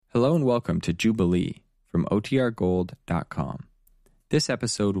Hello and welcome to Jubilee from OTRGold.com. This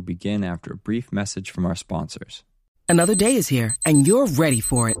episode will begin after a brief message from our sponsors. Another day is here, and you're ready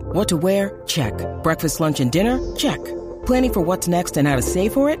for it. What to wear? Check. Breakfast, lunch, and dinner? Check. Planning for what's next and how to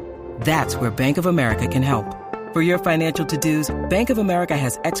save for it? That's where Bank of America can help. For your financial to-dos, Bank of America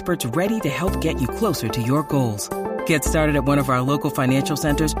has experts ready to help get you closer to your goals. Get started at one of our local financial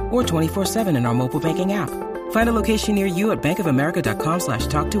centers or 24/7 in our mobile banking app. Find a location near you at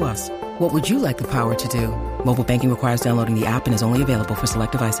bankofamerica.com/talktous. What would you like the power to do? Mobile banking requires downloading the app and is only available for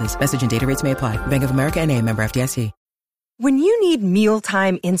select devices. Message and data rates may apply. Bank of America N.A., member FDIC. When you need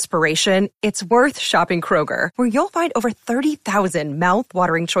mealtime inspiration, it's worth shopping Kroger, where you'll find over 30,000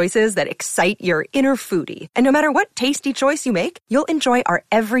 mouth-watering choices that excite your inner foodie. And no matter what tasty choice you make, you'll enjoy our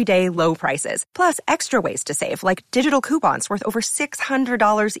everyday low prices, plus extra ways to save, like digital coupons worth over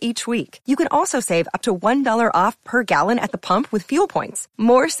 $600 each week. You can also save up to $1 off per gallon at the pump with fuel points.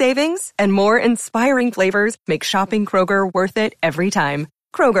 More savings and more inspiring flavors make shopping Kroger worth it every time.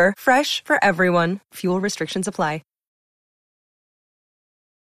 Kroger, fresh for everyone. Fuel restrictions apply.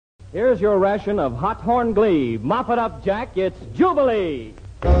 Here's your ration of hot horn glee. Mop it up, Jack. It's Jubilee.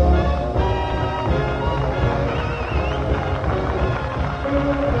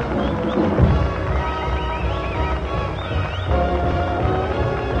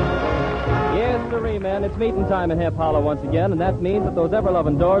 Yes, sirree, men. It's meeting time in Hip Hollow once again, and that means that those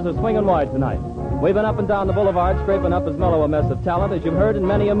ever-loving doors are swinging wide tonight. We've been up and down the boulevard scraping up as mellow a mess of talent as you've heard in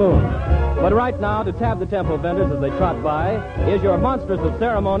many a moon. But right now, to tab the tempo vendors as they trot by, is your monstrous of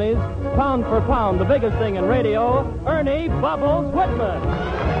ceremonies, pound for pound, the biggest thing in radio, Ernie Bubbles Whitman.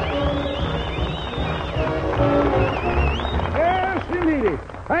 Yes, indeed.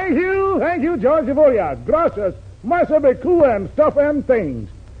 Thank you, George Avoyard. Gracias, masa beku and stuff and things.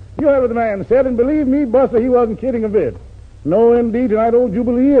 You heard what the man said, and believe me, Buster, he wasn't kidding a bit. No, indeed, tonight old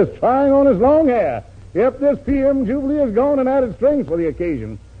Jubilee is trying on his long hair. Yep, this PM Jubilee has gone and added strings for the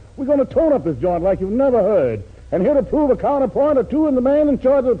occasion. We're going to tone up this joint like you've never heard. And here to prove a counterpoint or two in the man in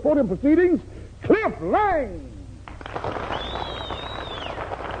charge of the podium proceedings, Cliff Lang.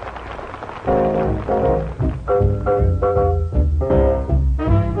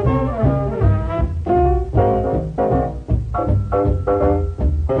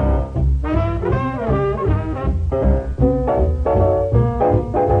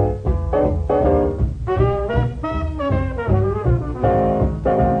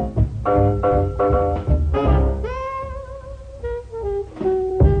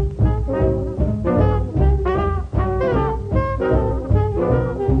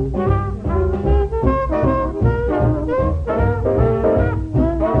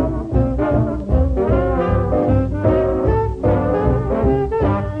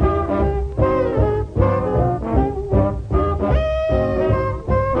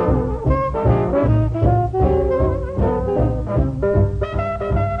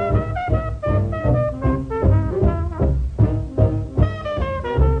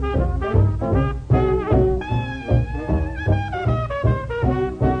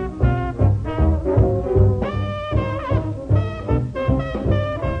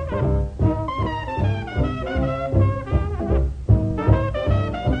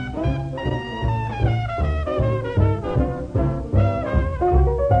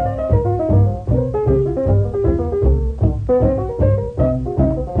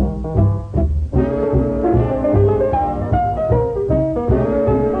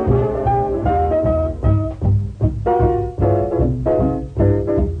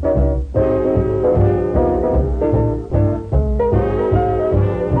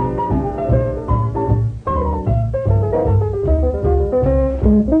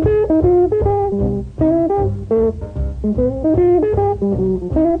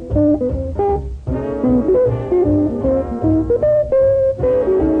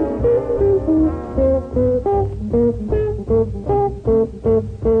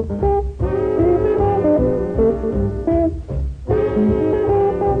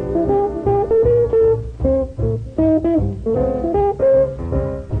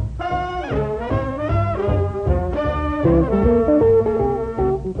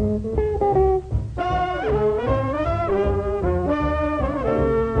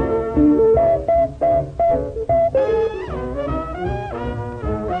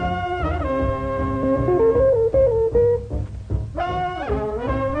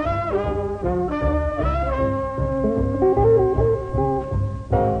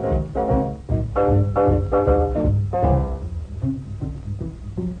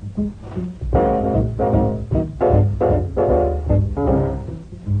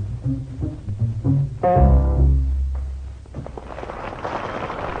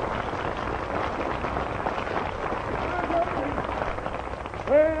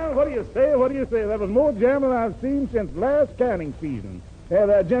 Well, what do you say? What do you say? That was more jam than I've seen since last canning season. Yeah,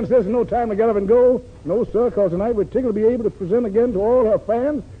 that gent says no time to get up and go. No, sir, because tonight we're tickled to be able to present again to all her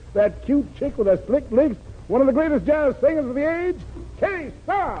fans that cute chick with her slick legs, one of the greatest jazz singers of the age,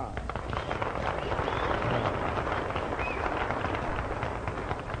 Starr.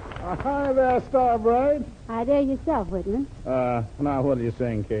 Hi there, Starr Bride. Hi there yourself, Whitman. Now what are you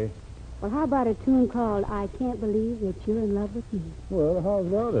saying, Kay? Well, how about a tune called I Can't Believe That You're in Love with Me? Well, how's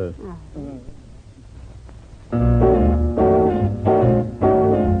about it?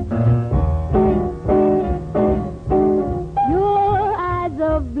 Your eyes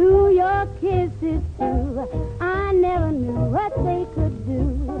of blue, your kisses too. I never knew what they could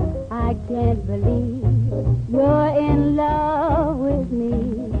do. I can't believe you're in love with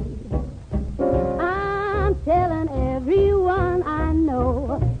me. I'm telling everyone I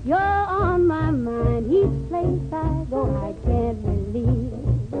know you're on my mind each place I go. I can't believe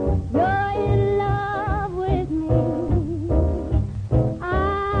you're in love with me.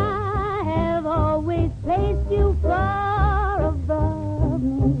 I have always placed you far above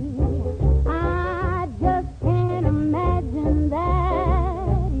me. I just can't imagine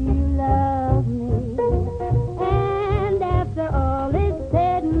that you love me. And after all is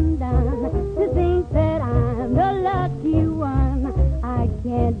said and done, to think that I'm the lucky one, I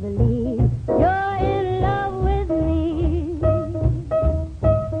can't believe you're in love with me.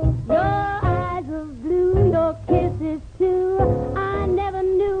 Your eyes of blue, your kisses too, I never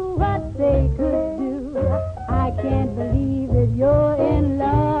knew what they could do. I can't believe that you're in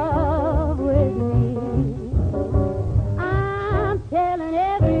love with me. I'm telling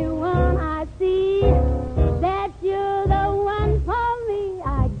everyone I see that you're the one for me.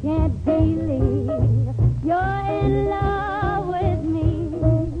 I can't believe you're in love with me.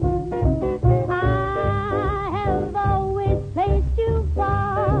 I have always placed you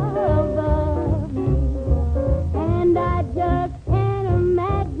far above me, and I just can't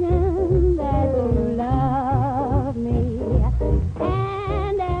imagine that you love me.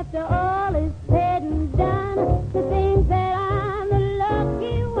 And after all is said and done, to think that I'm the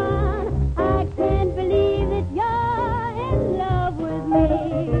lucky one, I can't believe that you're in love with me.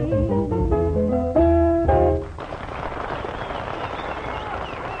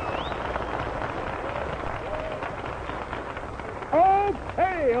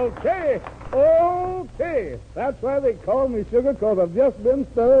 Okay. That's why they call me Sugar, because I've just been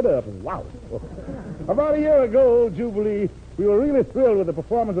stirred up. Wow. About a year ago, Jubilee, we were really thrilled with the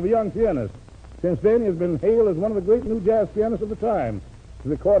performance of a young pianist. Since then, he has been hailed as one of the great new jazz pianists of the time.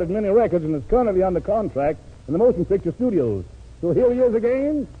 He's recorded many records and is currently under contract in the motion picture studios. So here he is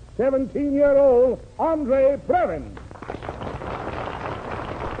again, 17-year-old Andre Previn.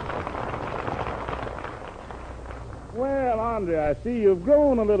 Well, Andre, I see you've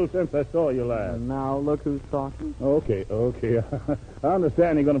grown a little since I saw you last. And now look who's talking. Okay. I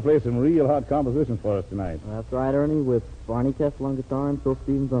understand you're going to play some real hot compositions for us tonight. That's right, Ernie. With Barney Kessel on guitar and Phil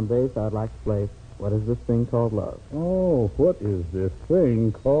Stevens on bass, I'd like to play What Is This Thing Called Love? Oh, what is this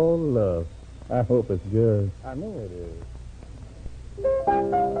thing called love? I hope it's good. I know it is.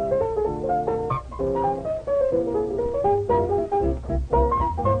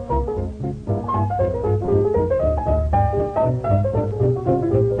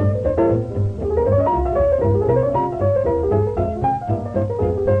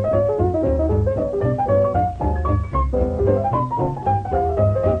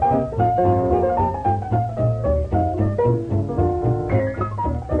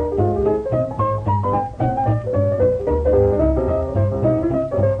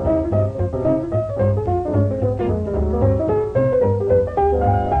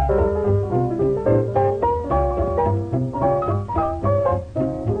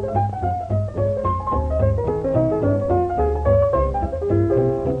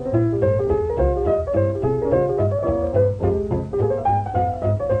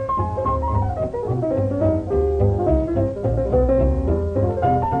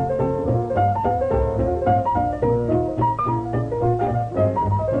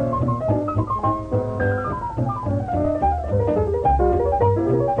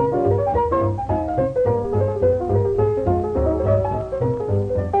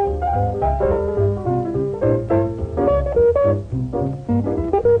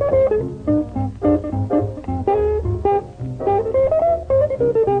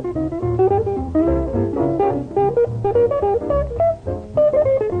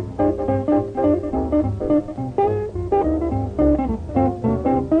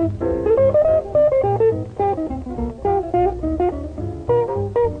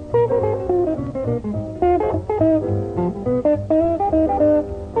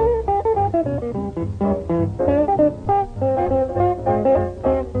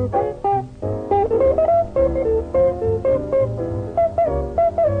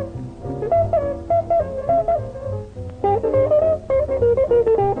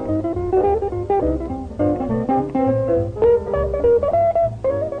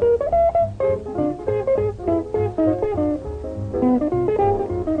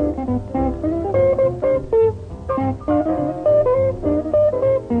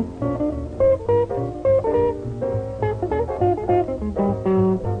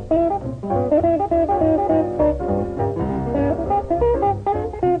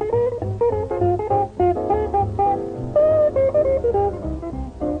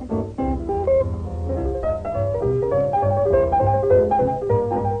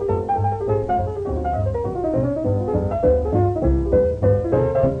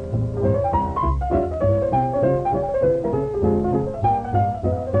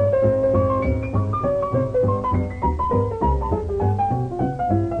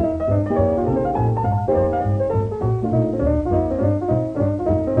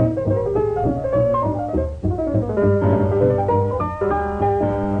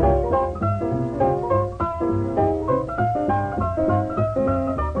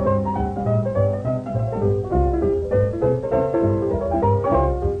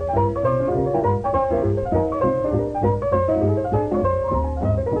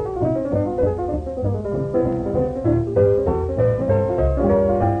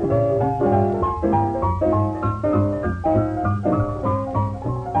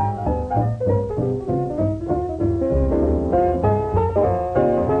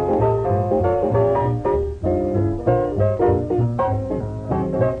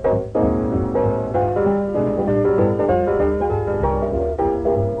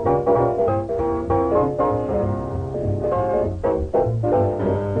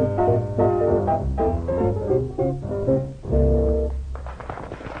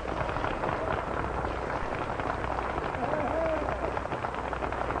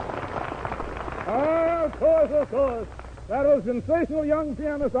 course, of course. That was sensational young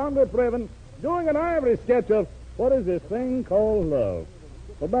pianist Andre Previn doing an ivory sketch of what is this thing called love.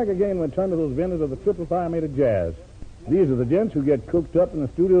 Well, back again when we turn to those vendors of the triple fire made of jazz. These are the gents who get cooked up in the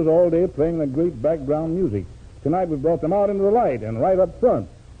studios all day playing the great background music. Tonight we brought them out into the light and right up front.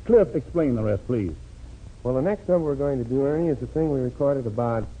 Cliff, explain the rest, please. Well, the next number we're going to do, Ernie, is the thing we recorded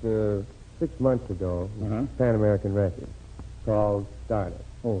about 6 months ago, Pan American Records, called Stardust.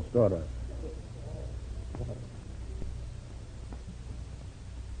 Oh, Stardust.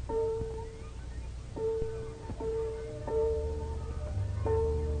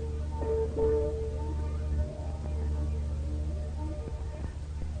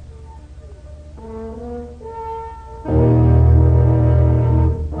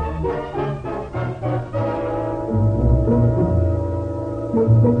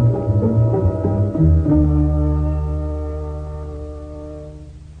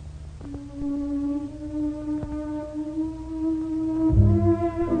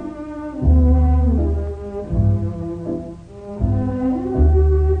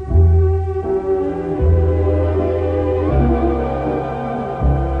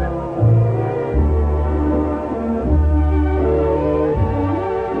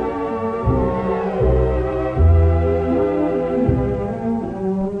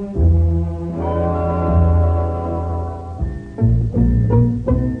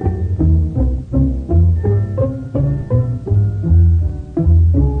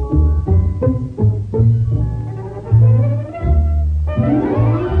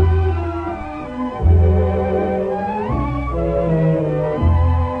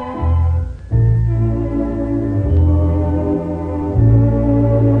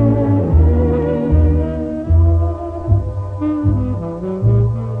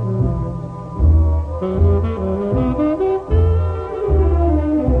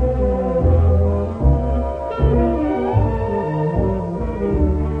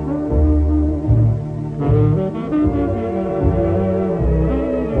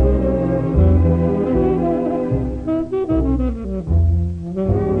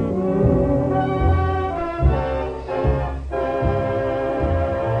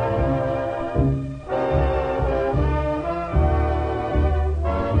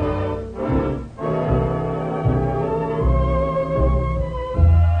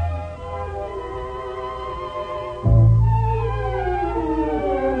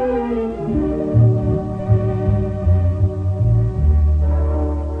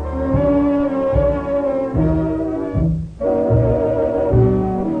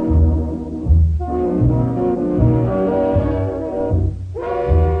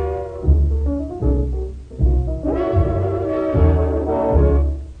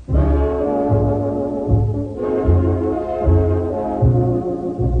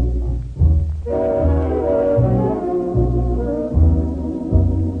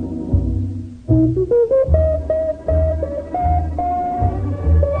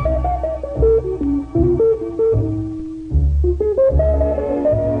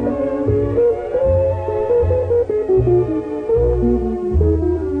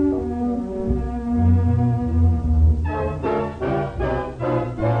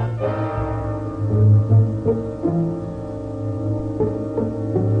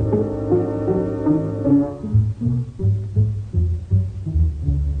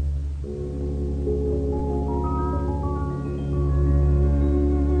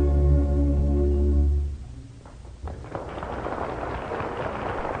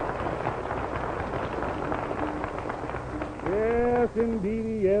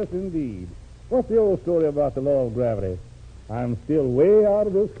 Yes, indeed. What's the old story about the law of gravity? I'm still way out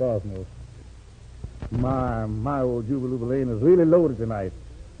of this cosmos. My old Jubilee Lane is really loaded tonight.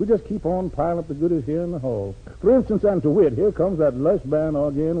 We just keep on piling up the goodies here in the hall. For instance, and to wit, here comes that lush band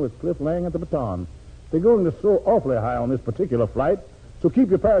again with Cliff Lang at the baton. They're going to soar awfully high on this particular flight, so keep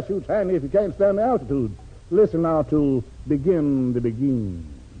your parachutes handy if you can't stand the altitude. Listen now to Begin to Begin.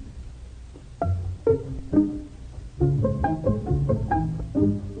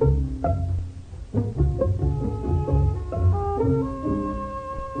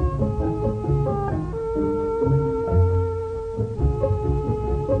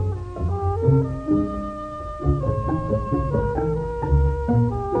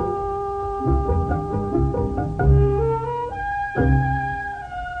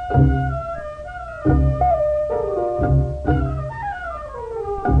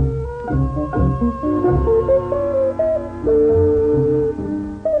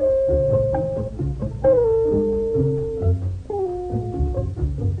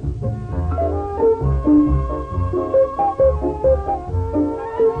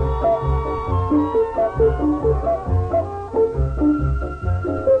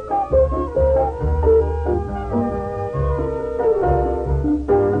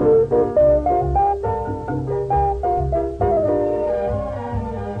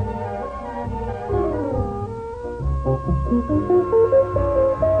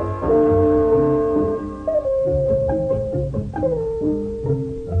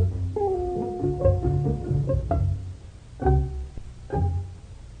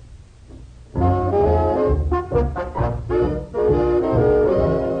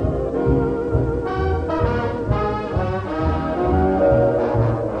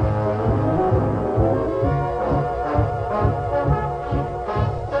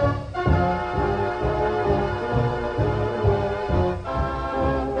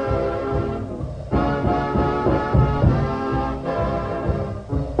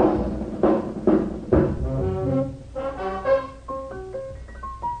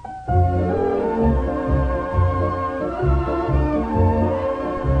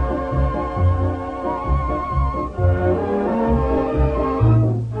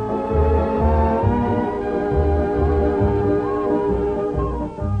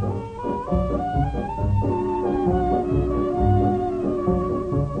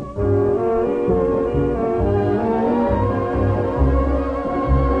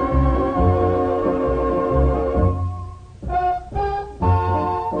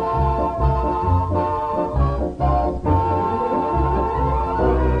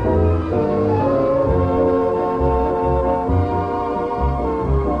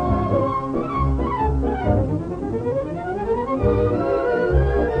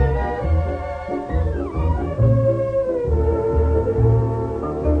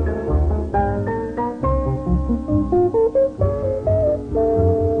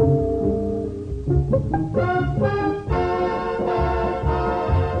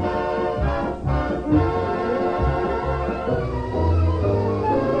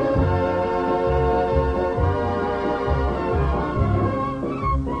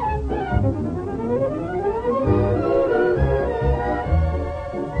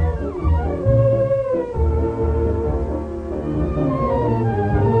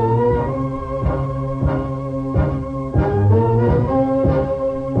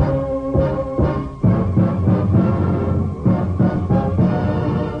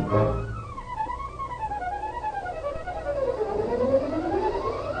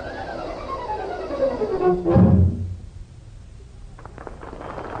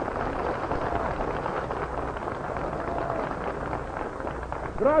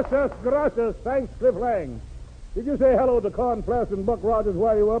 Gracias, gracias. Thanks, Cliff Lang. Did you say hello to Con Flass and Buck Rogers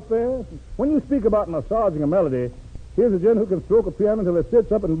while you were up there? When you speak about massaging a melody, here's a gent who can stroke a piano until it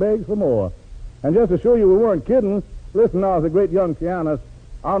sits up and begs for more. And just to show you we weren't kidding, listen now as the great young pianist,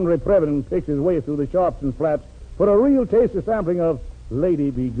 Andre Previn, picks his way through the sharps and flats for a real taster sampling of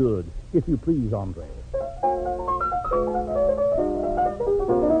Lady Be Good. If you please, Andre.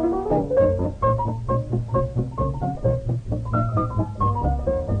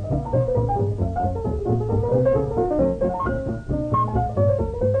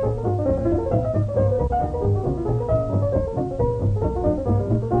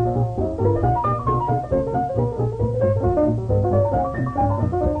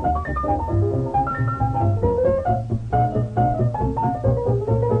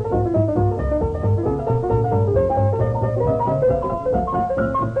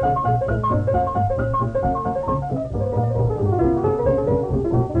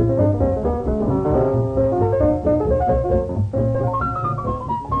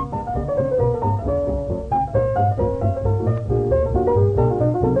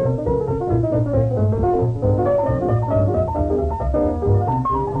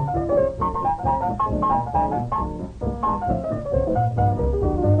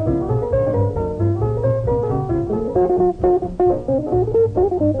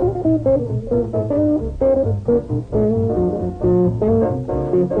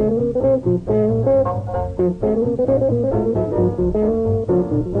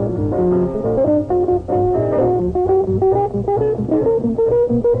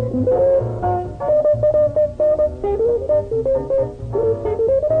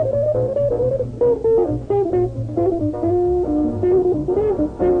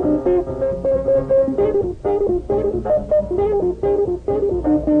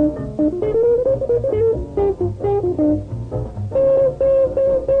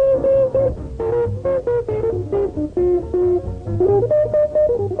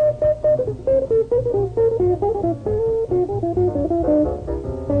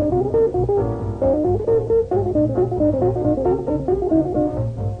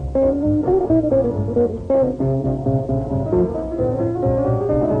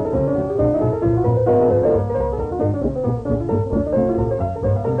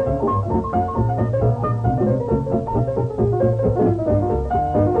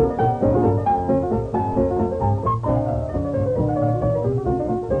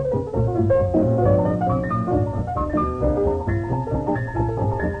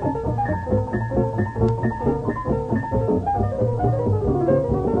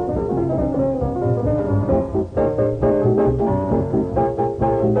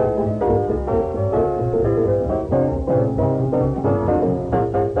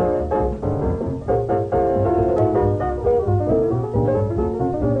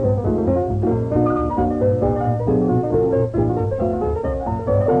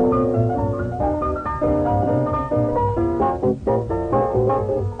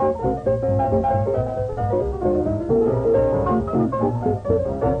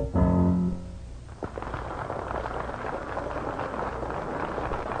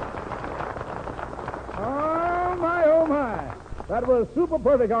 a super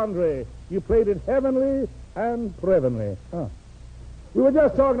perfect, Andre. You played it heavenly and prevenly. Huh. We were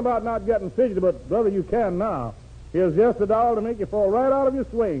just talking about not getting fidgety, but, brother, you can now. Here's just a dollar to make you fall right out of your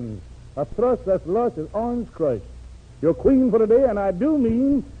swings. A thrust that's lush as orange crush. Your queen for today, and I do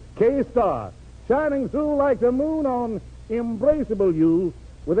mean Starr, shining through like the moon on Embraceable You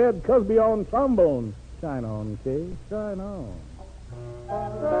with Ed Cusby on trombone. Shine on, Kay, shine on.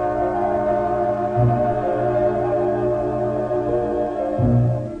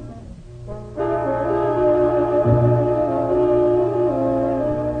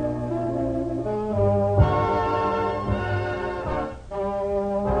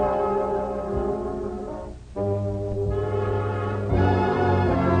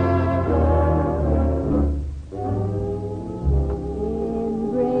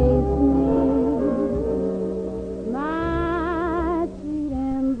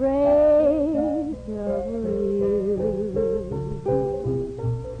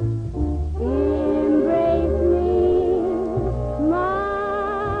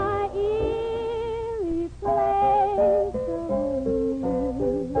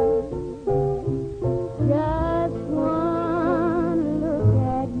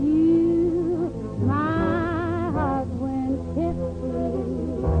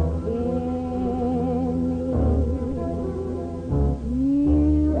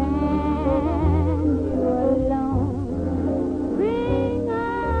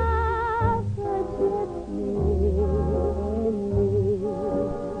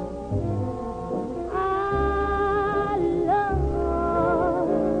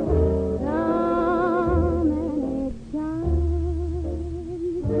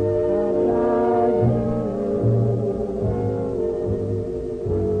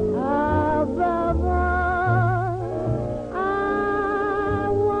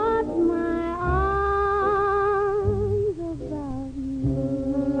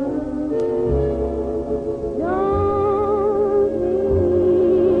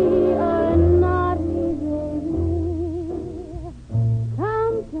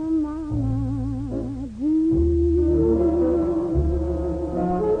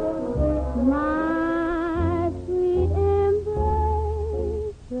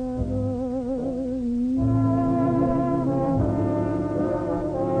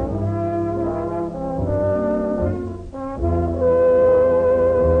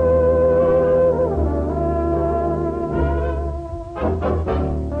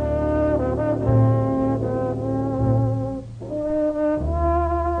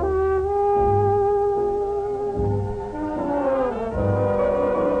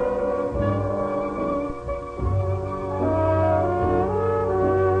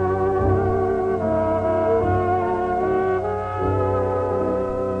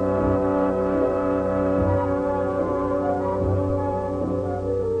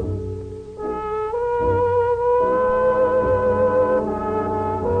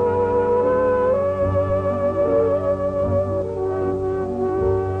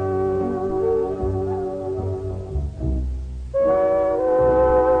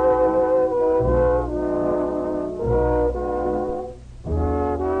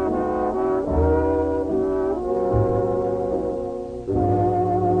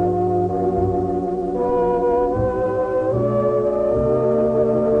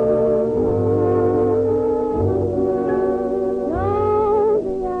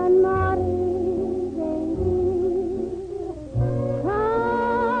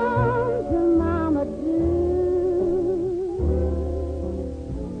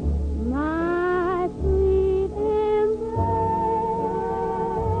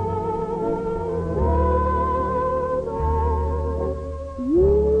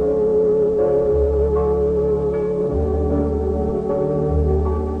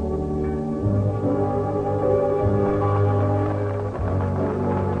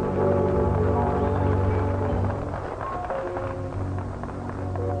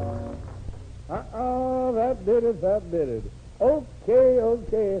 That did it.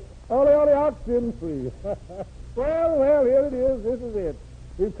 Okay. Ollie, oxen free. Well, here it is. This is it.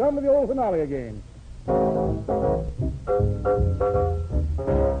 We've come to the old finale again.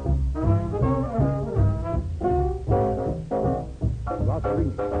 Lots of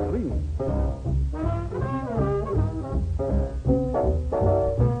rings.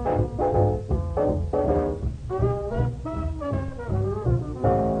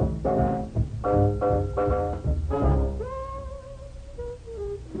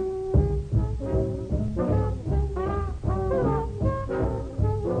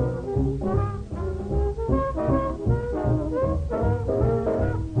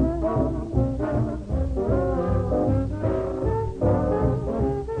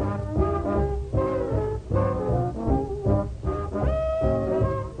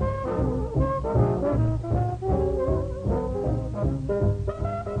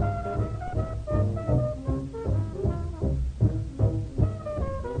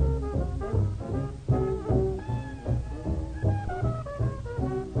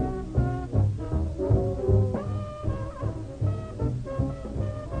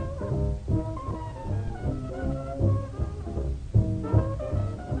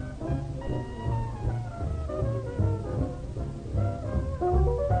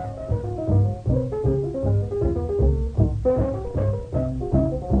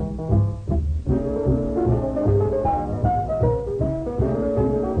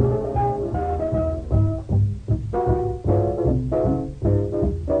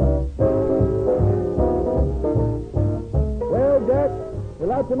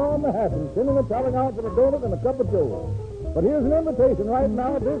 munching on the happy, sending a telling out for a donut and a cup of joe. But here's an invitation right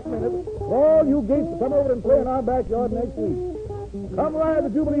now, this minute, for all you gates to come over and play in our backyard next week. Come ride the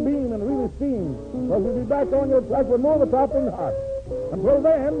Jubilee Beam and really steam, because we'll be back on your track with more of the top thing hot. Until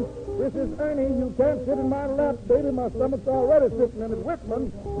then, this is Ernie. You can't sit in my lap, baby. My stomach's already sitting in it.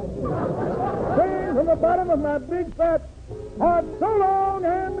 Whitman. Saying from the bottom of my big fat heart, so long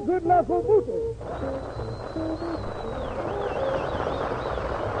and good luck for Booty.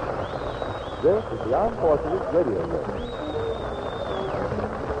 This is the Armed Forces Radio Service.